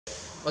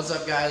What's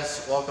up,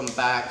 guys? Welcome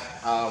back.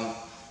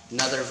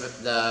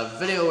 The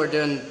video we're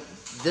doing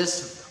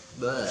this.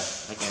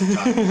 I can't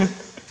talk.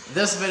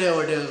 This video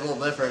we're doing is a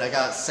little different. I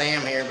got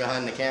Sam here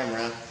behind the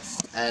camera,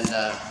 and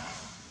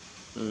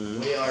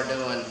we are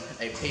doing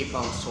a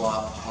P-pump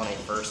swap on a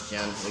first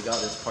gen. We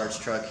got this parts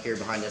truck here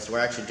behind us. We're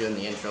actually doing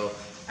the intro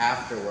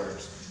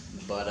afterwards,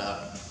 but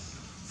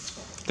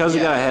because we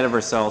got ahead of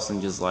ourselves and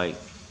just like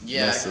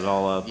messed it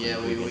all up. Yeah,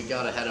 we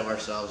got ahead of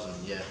ourselves,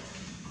 and yeah,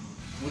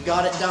 we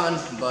got it done.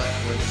 But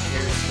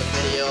here's the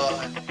video.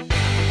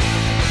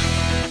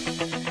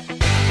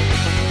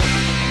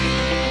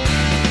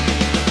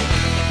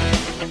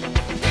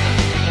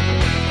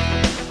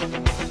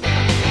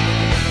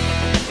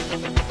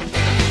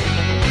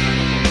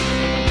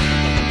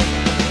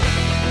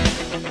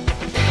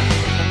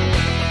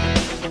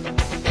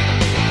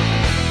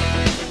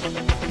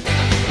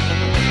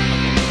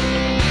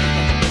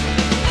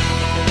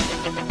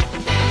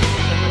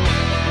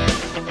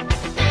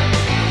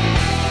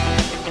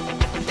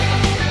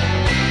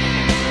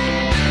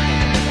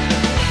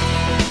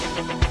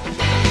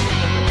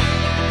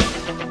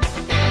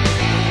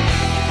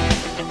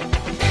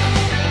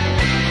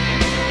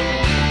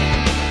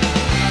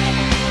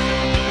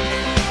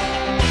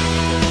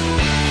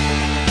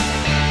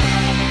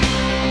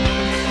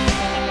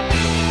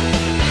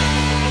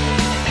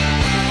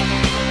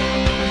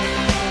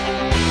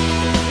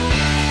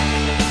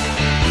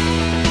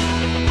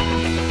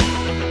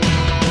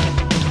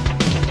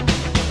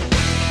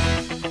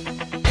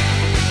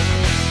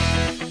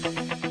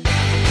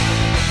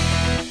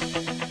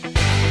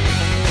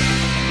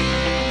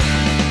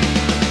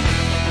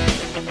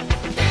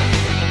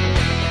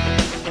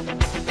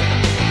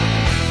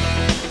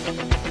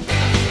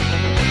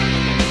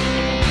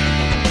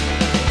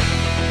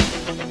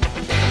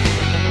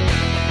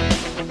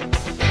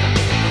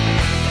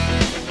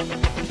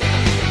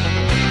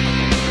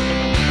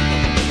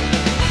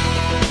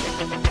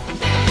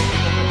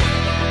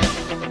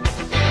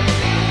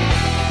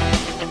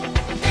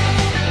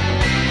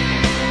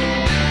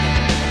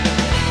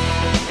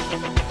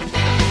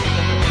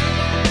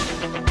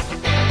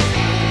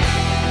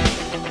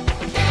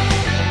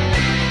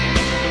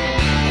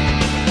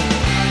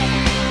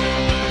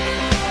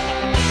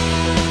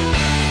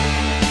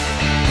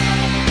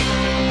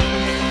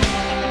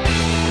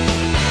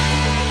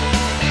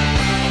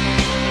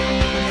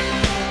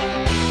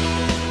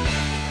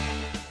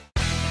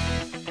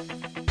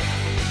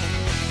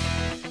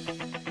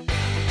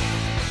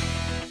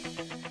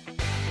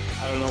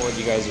 I don't know what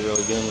you guys are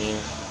really doing here.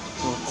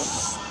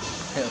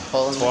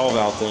 12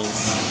 valve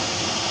things.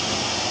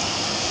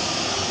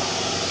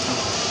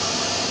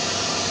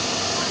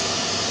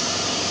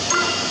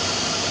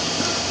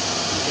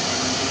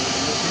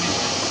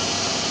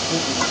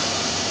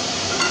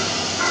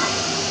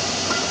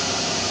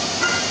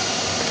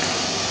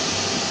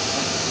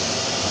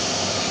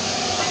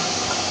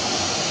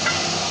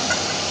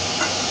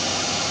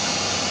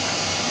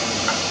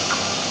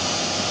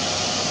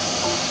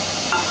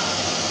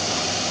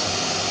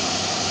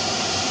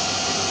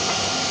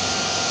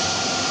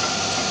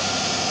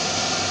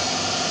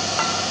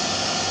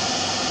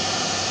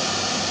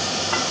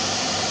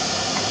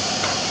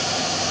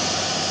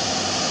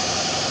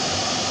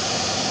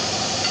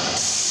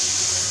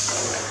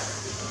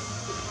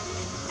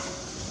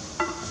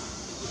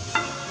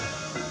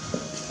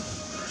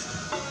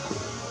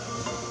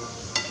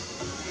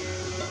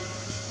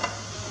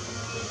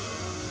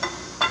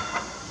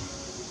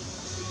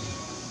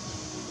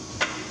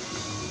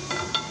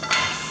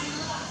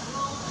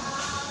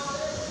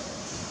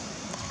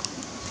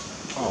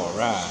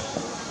 Alright.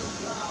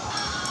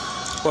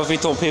 What if we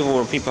told people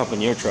we're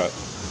P-pumping your truck?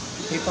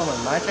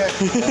 P-pumping my truck?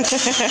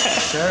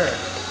 Sure.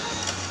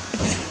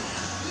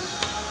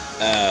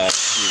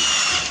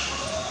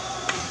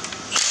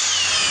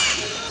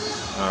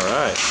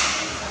 Alright.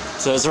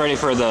 So it's ready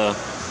for the...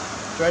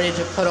 It's ready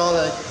to put all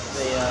the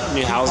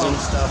new housing?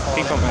 Stuff on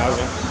P-pump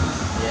housing?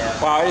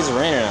 Yeah. Wow, it is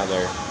raining out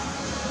there.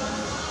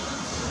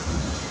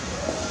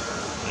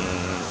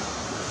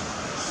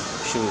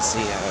 Should we see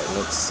how it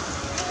looks?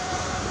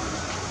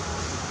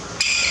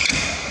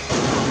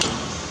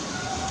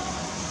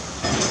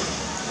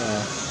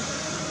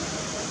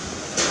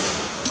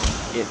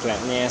 Get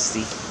that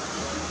nasty.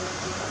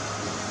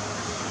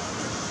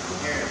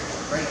 Here,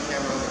 bring the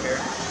camera over here.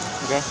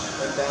 Okay.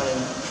 Look down in,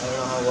 I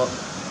don't know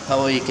how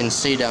well you can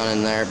see down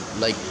in there.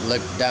 Like,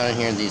 look down in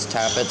here in these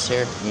tappets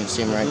here. You can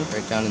see them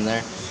right down in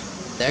there.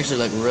 They actually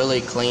look really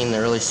clean.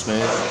 They're really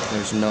smooth.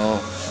 There's no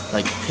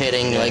like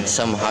pitting like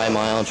some high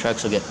mile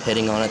trucks will get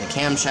pitting on it. The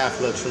camshaft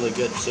looks really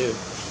good too.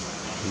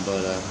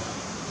 But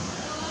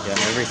yeah,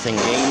 everything.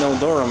 Ain't no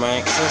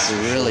Duramax. This is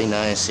really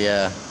nice.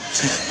 Yeah.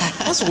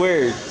 That's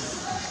weird.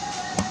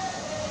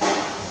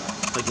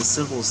 Like the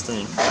simplest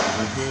thing.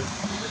 Right there.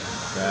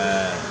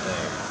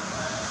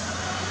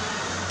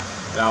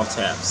 Valve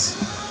taps.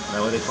 Is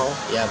that what they call?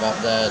 Yeah,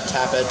 about the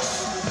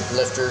tappets,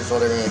 lifters,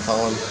 whatever you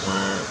call them.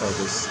 Alright,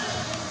 focus.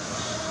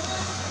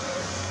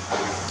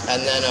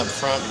 And then up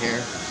front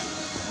here,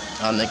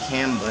 on the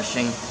cam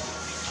bushing,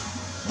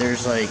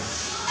 there's like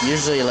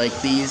Usually, like,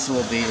 these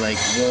will be, like,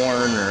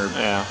 worn or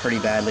pretty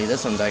badly.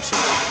 This one's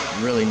actually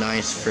really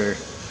nice for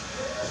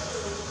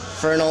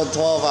an old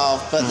 12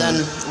 valve. But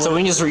then... So we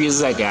can just reuse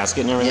that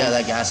gasket and everything? Yeah,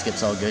 that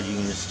gasket's all good. You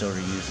can just still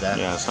reuse that.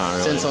 Yeah, it's not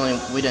really...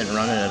 Since we didn't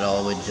run it at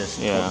all, we just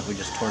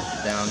torqued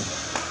it down.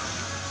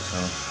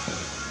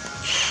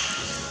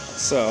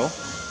 So...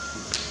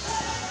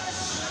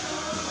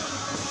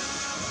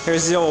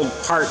 Here's the old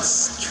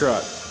parts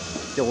truck.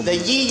 The old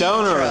yee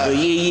donor, truck. The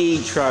yee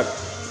truck.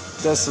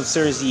 That's some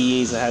serious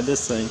yees. I had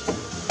this thing.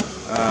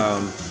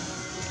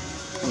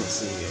 Let's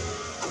see here.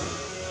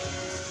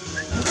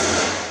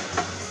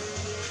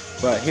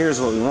 But here's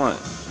what we want.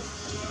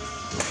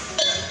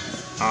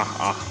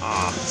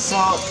 So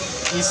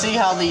you see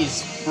how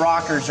these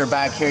rockers are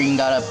back here? You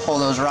gotta pull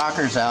those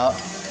rockers out.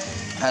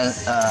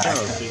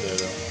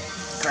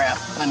 Crap.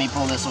 Let me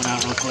pull this one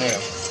out real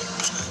quick.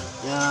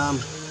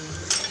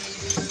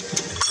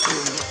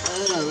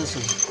 This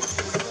one.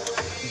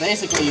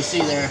 Basically, you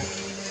see there.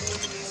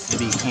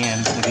 Maybe you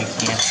can.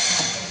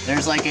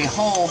 There's like a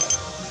hole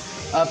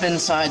up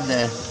inside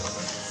the.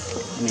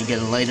 Let me get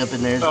it light up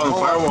in there. There's a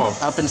hole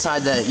up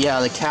inside the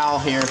the cowl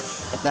here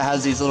that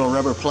has these little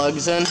rubber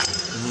plugs in.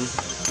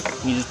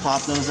 You just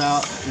pop those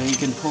out, and then you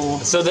can pull.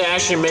 So they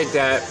actually make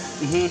that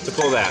to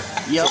pull that.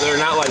 Yep. So they're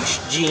not like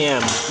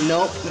GM.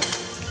 Nope.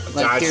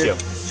 Like Gotcha. here,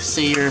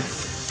 see your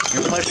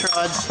push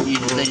rods.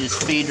 They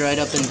just feed right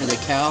up into the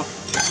cowl,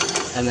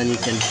 and then you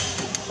can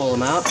pull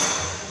them out.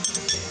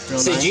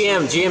 See,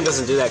 nice. GM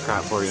doesn't do that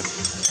crap for you.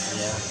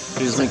 Yeah.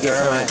 He's like,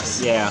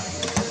 yeah.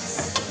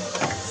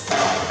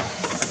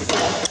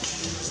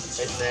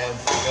 Hey Sam, you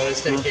want to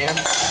stick cam?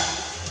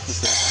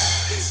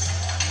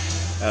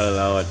 Oh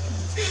Lord.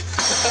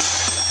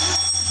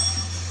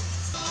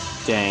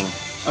 Dang.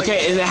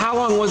 Okay, and how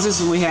long was this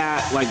when we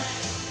had, like,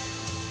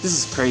 this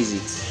is crazy.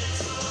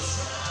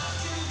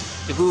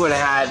 If we would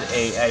have had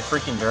a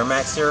freaking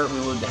Duramax here,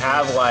 we would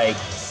have, like,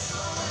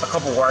 a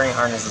couple wiring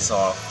harnesses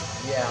off.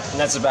 Yeah. And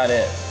that's about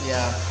it.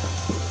 Yeah.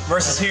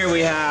 Versus here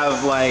we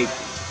have, like,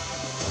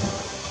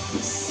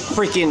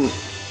 freaking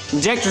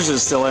injectors are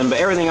still in, but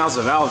everything else,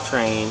 the valve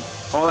train,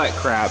 all that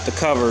crap, the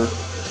cover,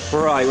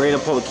 we're, like, ready to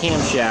pull the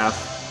camshaft.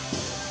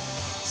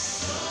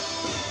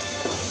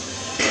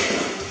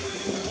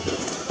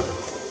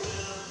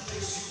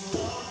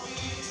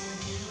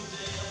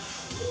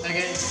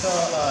 Okay, so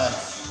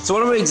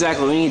what do we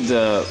exactly, we need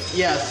the...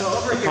 Yeah, so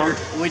over here,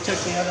 we took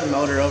the other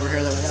motor over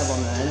here that we have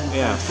on the end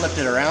and flipped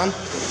it around.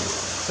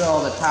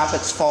 So the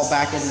tappets fall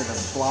back into the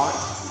block,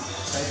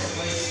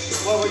 basically.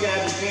 What we're going to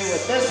have to do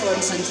with this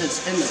one, since it's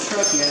in the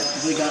truck yet,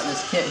 we got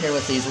this kit here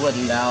with these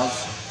wooden dowels.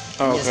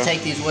 You just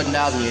take these wooden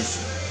dowels and you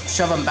just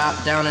shove them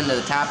back down into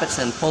the tappets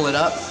and pull it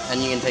up,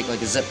 and you can take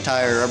like a zip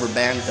tie or rubber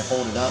band to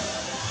hold it up.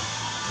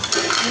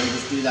 And you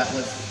just do that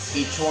with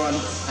each one,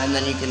 and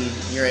then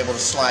you're able to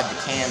slide the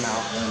cam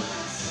out. And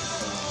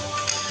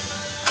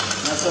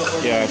that's what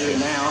we're going to do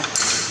now.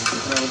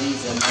 Throw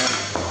these in there.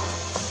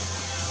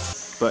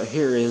 But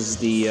here is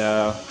the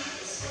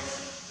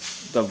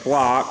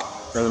block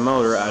or the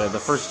motor out of the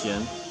first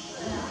gen.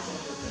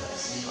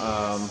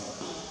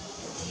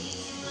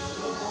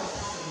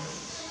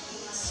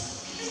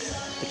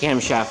 The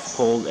camshaft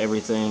pulled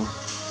everything.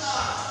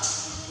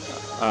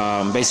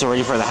 Basically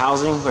ready for the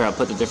housing. We're gonna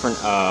put the different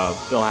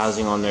bill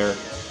housing on there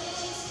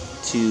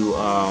to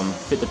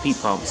fit the P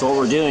pump. So what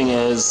we're doing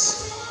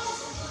is,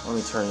 let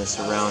me turn this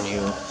around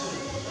here.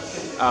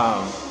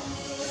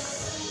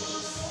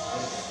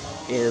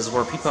 Is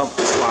we're P pump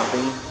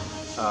swapping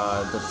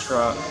the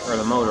truck or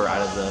the motor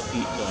out of the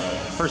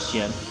first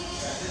gen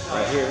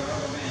right here,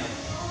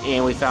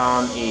 and we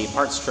found a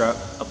parts truck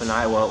up in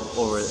Iowa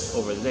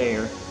over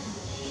there.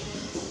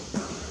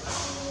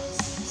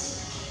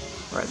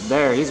 Right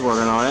there, he's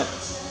working on it.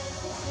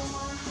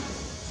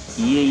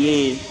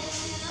 Yeah.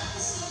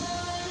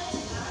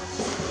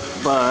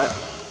 But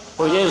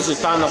what we did is we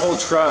found the whole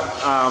truck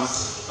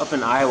up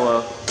in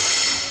Iowa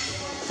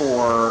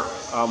for,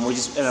 we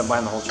just ended up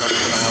buying the whole truck up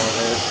in Iowa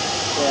there.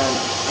 And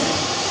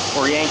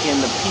we're yanking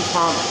the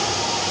P-pump,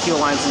 fuel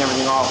lines and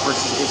everything off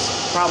versus it's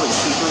probably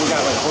cheaper. We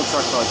got like a whole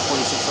truck for like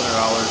 $4,600.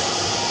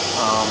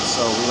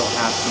 So we don't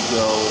have to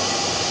go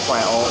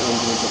buy all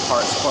individual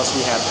parts. Plus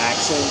we have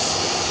axles.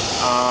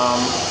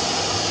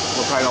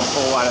 We're probably gonna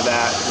pull out of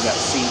that. We got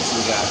seats,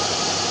 we got a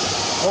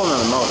whole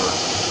nother motor.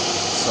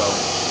 So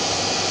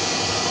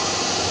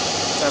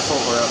that's what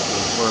we're up to.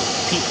 We're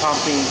P-pump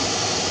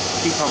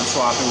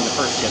swapping the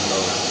first gen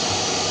motor.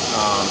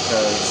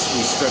 Because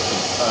we stripped the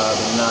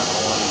nut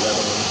on the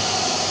other one.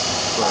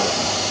 But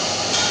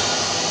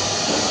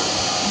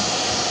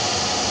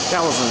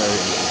that was another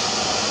deal.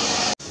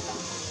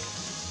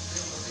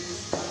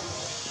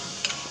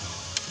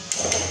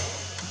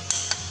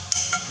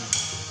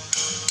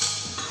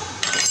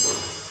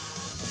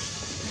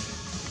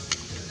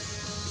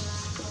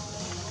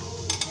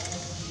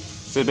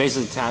 So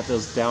basically tap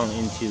those down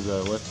into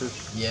the lifters?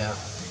 Yeah.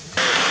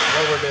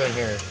 What we're doing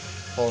here,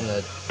 pulling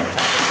the...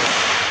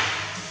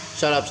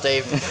 Shut up,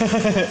 Steve. I'm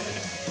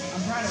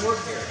trying to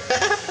work here.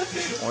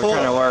 We're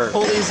trying to work.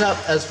 Pull these up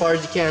as far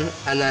as you can,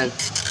 and then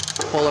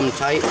pull them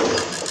tight.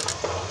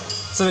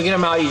 So to get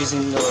them out, you just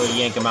need to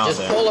yank them out.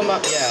 Just pull them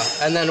up, yeah.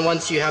 And then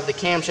once you have the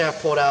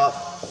camshaft pulled out,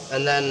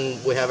 and then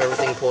we have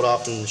everything pulled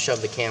off and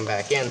shove the cam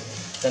back in,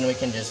 then we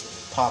can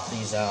just pop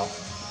these out,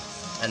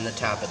 and the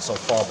tappets will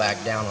fall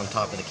back down on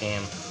top of the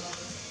cam.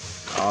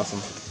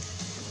 Awesome.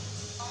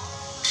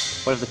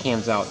 What if the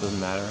cam's out? Doesn't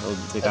matter.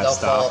 They got to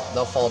stop.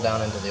 They'll fall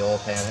down into the oil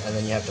pan, and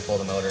then you have to pull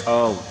the motor.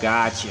 Oh,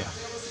 gotcha.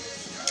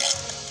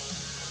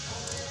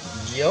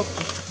 Yep.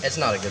 It's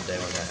not a good day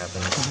when that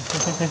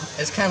happens.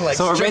 It's kind of like...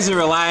 So we're basically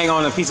relying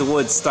on a piece of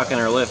wood stuck in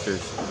our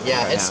lifters.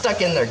 Yeah, it's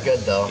stuck in there good,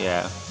 though.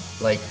 Yeah.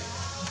 Like,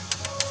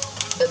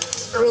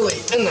 it's really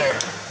in there.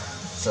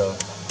 So,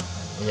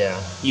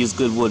 yeah. Use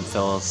good wood,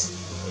 fellas.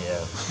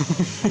 Yeah.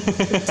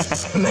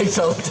 It makes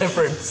all the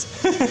difference.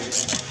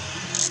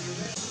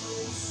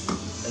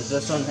 Does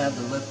this one have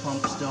the lip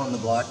pump still in the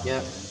block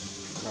yet?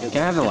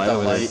 Can I have the light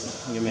over there?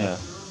 Give me a...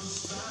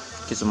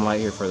 Get some light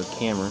here for the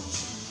camera.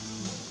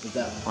 Is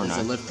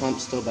the lift pump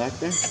still back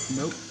there?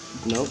 Nope.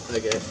 Nope?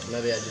 Okay.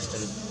 Maybe I just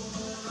didn't...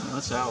 No,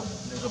 it's out.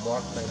 There's a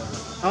block plate on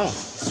it. Oh,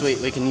 sweet.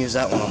 We can use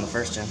that one on the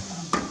first gen.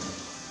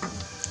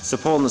 So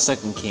pull in the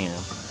second cam.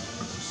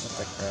 What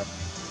the crap?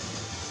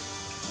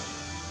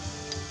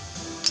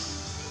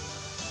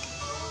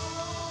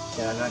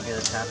 Did I not get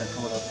a tap and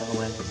pull it up the whole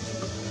way?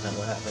 Is that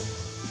what happened?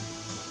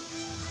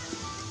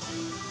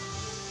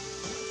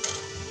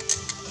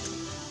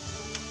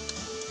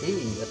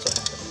 Hey, that's what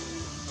happened.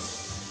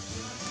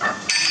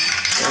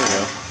 There we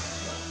go.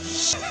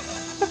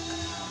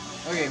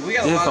 Okay, we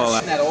got a lot of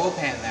shit in that oil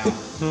pan now.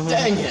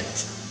 Dang it!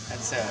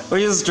 That's sad. We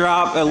just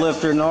dropped a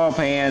lifter in the oil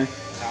pan.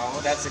 No,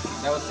 that was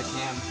the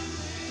cam.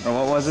 Or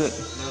what was it?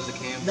 That was the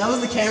cam. That was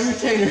the cam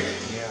retainer?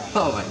 Yeah.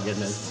 Oh my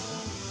goodness.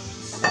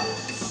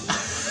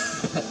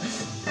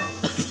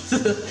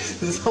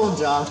 This whole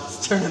job is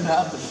turning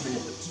out to be.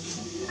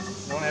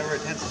 Don't ever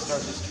attempt to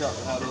start this truck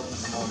without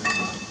opening the motor.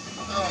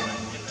 Oh my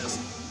goodness.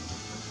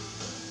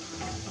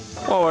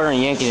 Well, we're gonna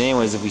yank it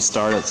anyways if we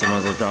start it, so might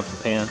as well drop the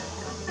pan.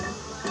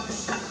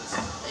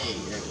 Hey,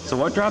 there we go. So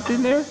what dropped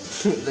in there?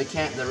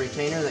 The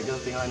retainer that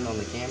goes behind on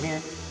the cam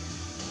here.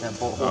 That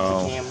bolt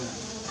holds the cam.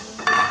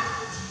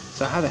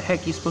 So how the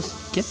heck are you supposed to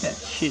get that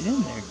shit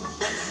in there?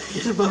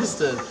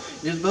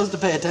 You're supposed to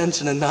pay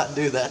attention and not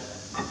do that.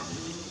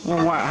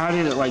 Well, why, how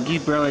did it, like, you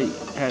barely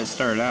had it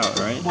started out,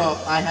 right?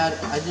 Well, I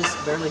just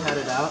barely had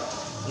it out,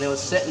 and it was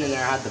sitting in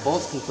there. I had the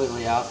bolts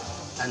completely out,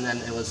 and then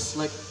it was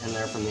slick in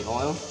there from the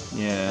oil.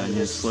 Yeah, and it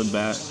just slid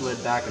back.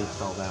 Slid back and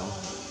fell down.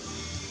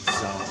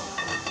 So,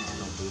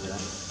 don't do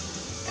that.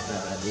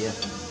 Bad idea.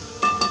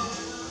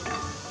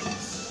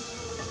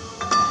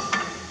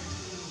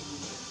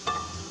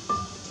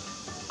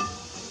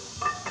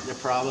 The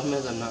problem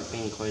is I'm not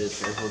being quite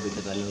as careful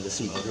because I know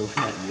this motor we're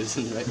not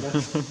using right now.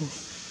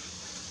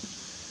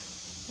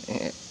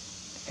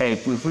 Hey,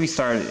 if we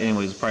start it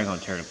anyways, we're probably gonna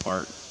tear it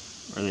apart,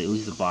 or at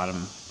least the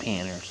bottom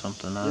pan or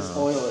something. I don't know. This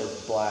oil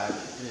is black.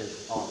 It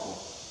is awful.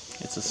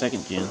 It's a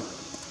second gen.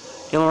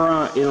 It'll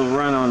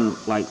run on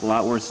like a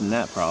lot worse than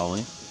that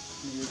probably.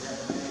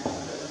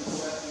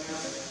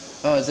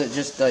 Oh, is it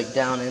just like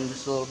down in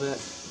just a little bit?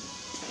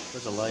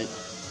 There's a light.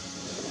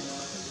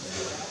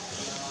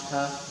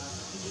 Huh?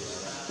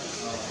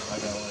 Oh, I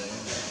got one.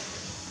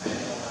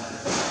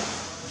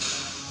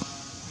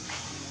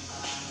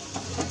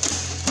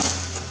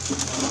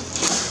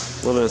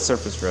 A little bit of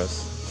surface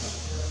rust.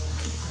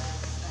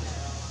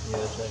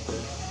 Yeah, it's right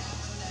there.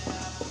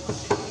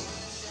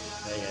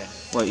 Okay.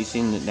 What, you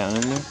seen it down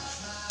in there?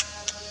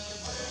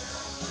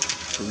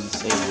 So we can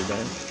save it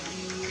then.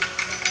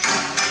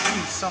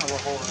 You son of a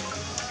whore.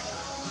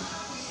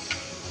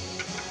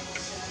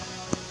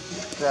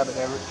 Grab it,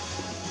 Everett.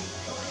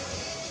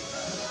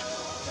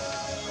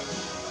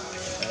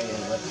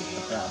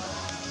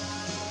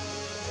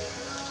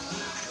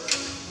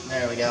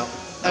 There we go.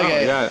 Okay. Oh,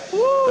 we got it.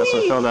 That's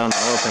what fell down the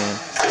oil pan.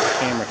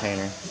 Cam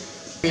retainer.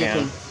 You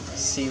can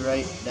see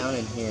right down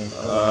in here.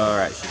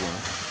 Alright, she's in.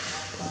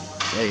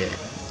 Okay.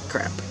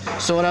 Crap.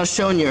 So what I was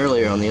showing you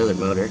earlier on the other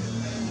motor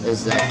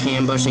is that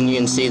cam bushing. You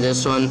can see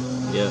this one.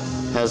 Yeah.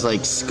 Has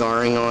like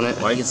scarring on it.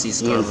 Well, you can see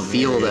scar. You can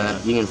feel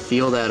that. You can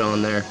feel that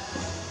on there.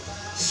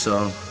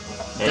 So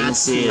yeah,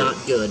 that's not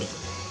good.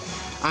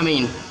 I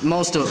mean,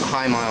 most of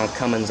high mile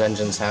Cummins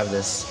engines have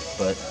this,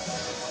 but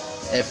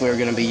if we were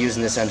going to be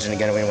using this engine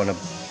again, we want to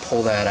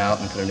pull that out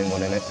and put a new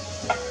one in it.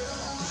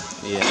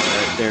 Yeah,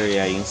 right there,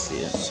 yeah, you can see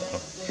it. So,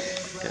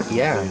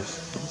 yeah,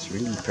 it's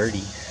really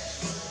pretty.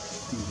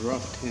 It's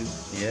rough too.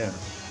 Yeah.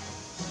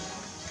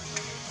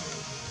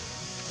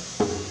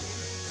 You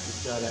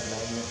saw that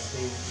magnet,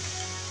 Steve?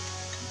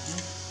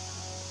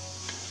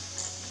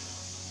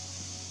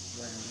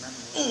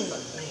 Oh,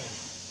 man.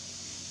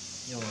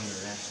 You don't want to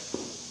rest.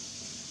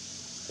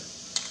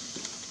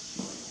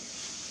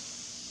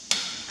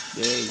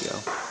 There you go.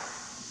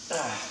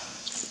 Ah.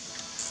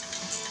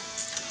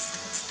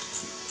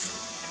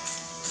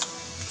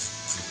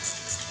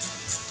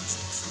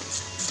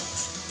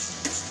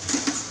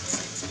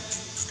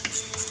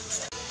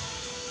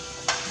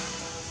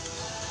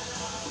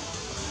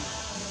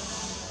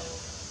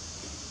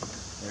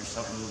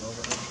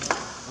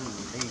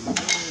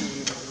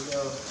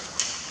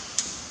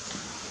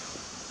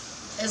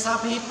 It's a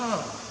P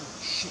pump.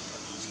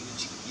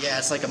 Yeah,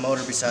 it's like a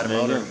motor beside a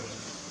motor.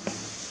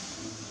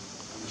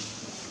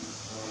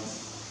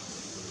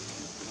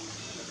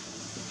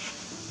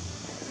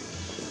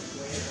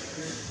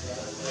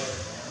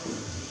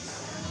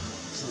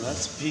 So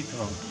that's a P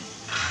pump.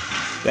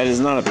 That is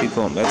not a P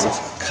pump. That's a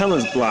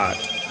Cummins block.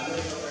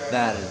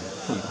 That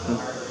is a P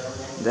pump.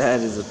 That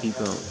is a P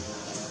pump.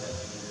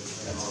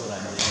 That's what I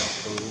heard.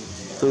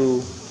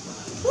 Cool.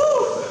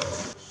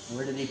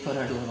 Where did he put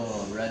our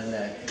little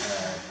redneck?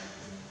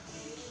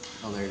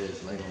 Oh, there it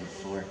is, right on the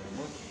floor.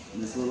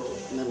 This little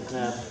metal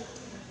tab.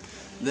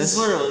 This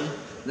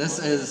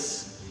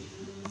is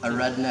a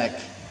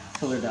redneck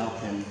pillar dowel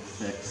pin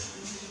fix.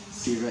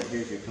 See right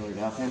here's your pillar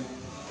dowel pin,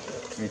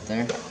 right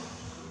there.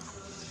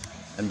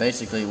 And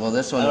basically, well,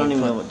 this one. I don't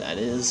even know what that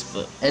is,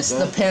 but it's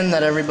the pin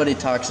that everybody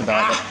talks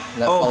about.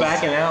 That oh, falls,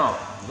 backing out.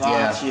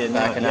 Gotcha. Yeah,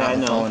 backing out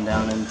and falling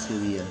down into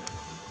the.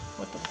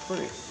 What the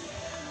frick?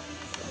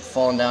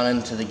 Falling down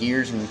into the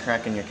gears and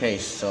cracking your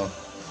case. So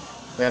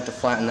we have to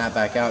flatten that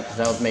back out because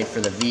that was made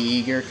for the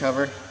VE gear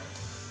cover.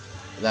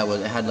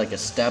 It had like a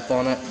step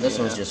on it. This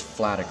one's just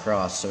flat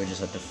across, so we just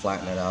have to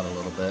flatten it out a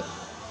little bit.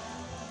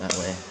 That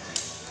way.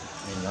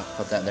 And not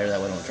put that there, that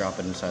way we don't drop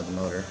it inside the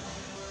motor.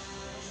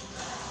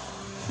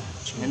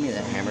 Hand me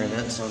the hammer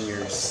that's on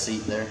your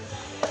seat there.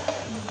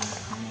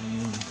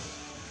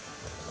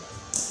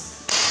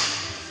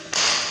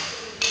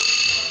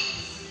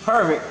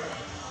 Perfect.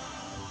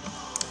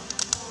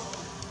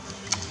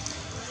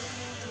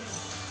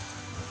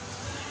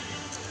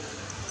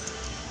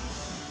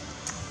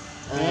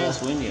 Yeah,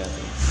 it's windy out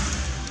there.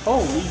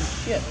 Holy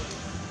shit.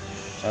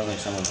 Sounds like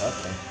someone's up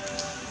there.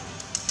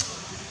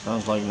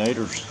 Sounds like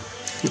naders.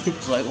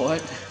 It's like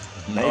what?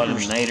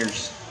 Naders.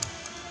 Naders.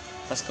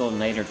 Let's go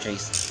nader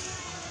chasing.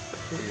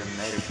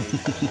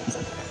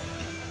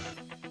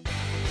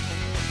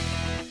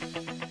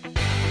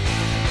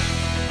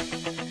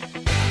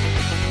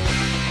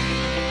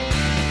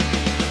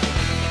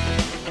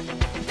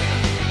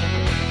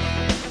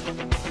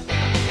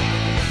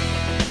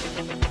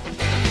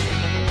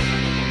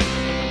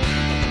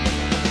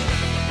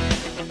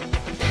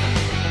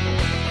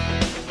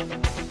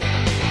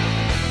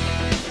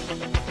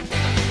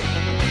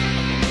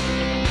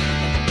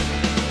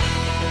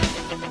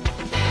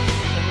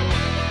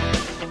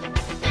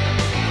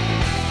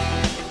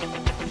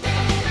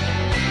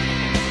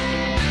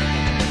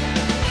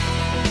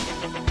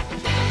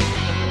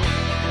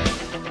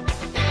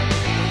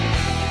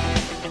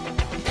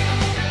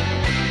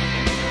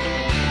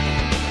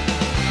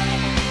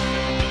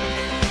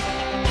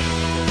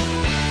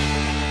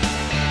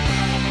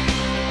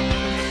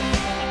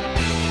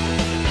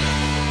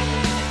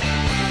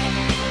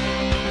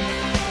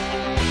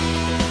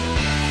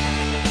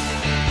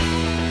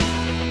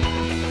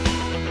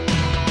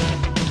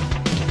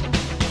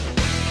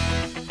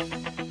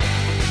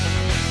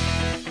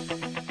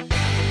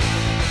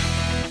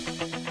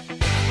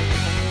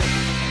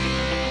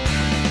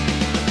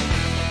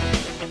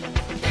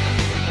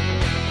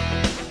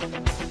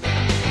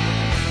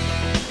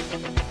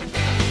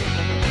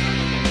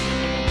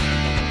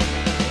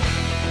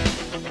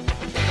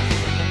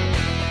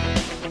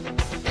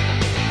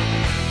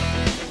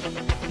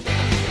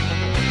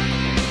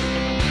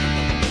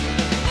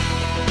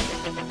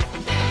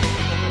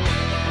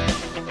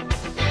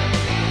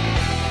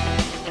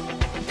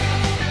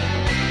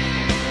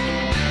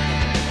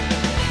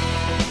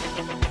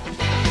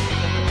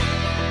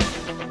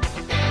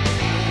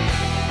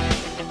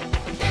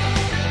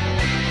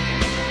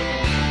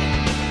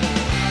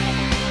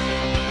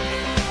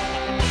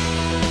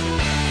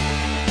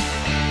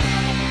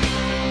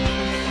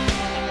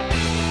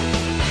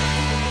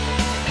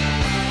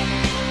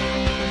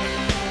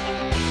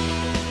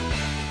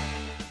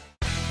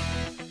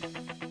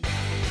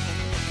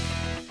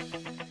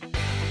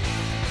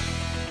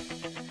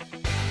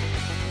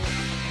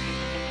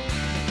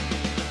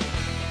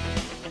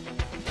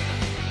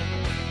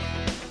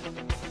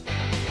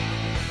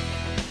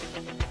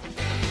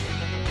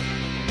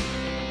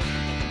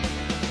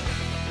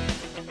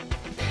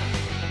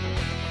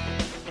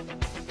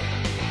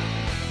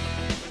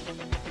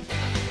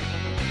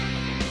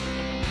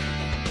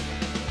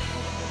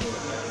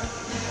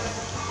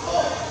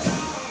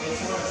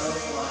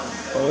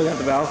 Well, we got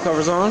the valve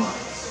covers on.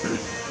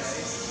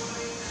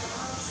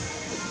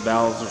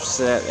 Valves are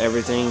set,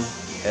 everything.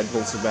 Head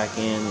bolts are back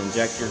in,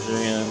 injectors are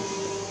in.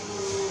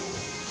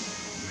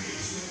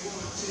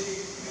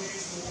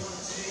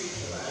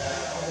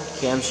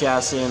 Cam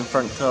chassis in,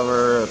 front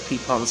cover, P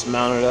pumps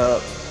mounted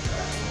up.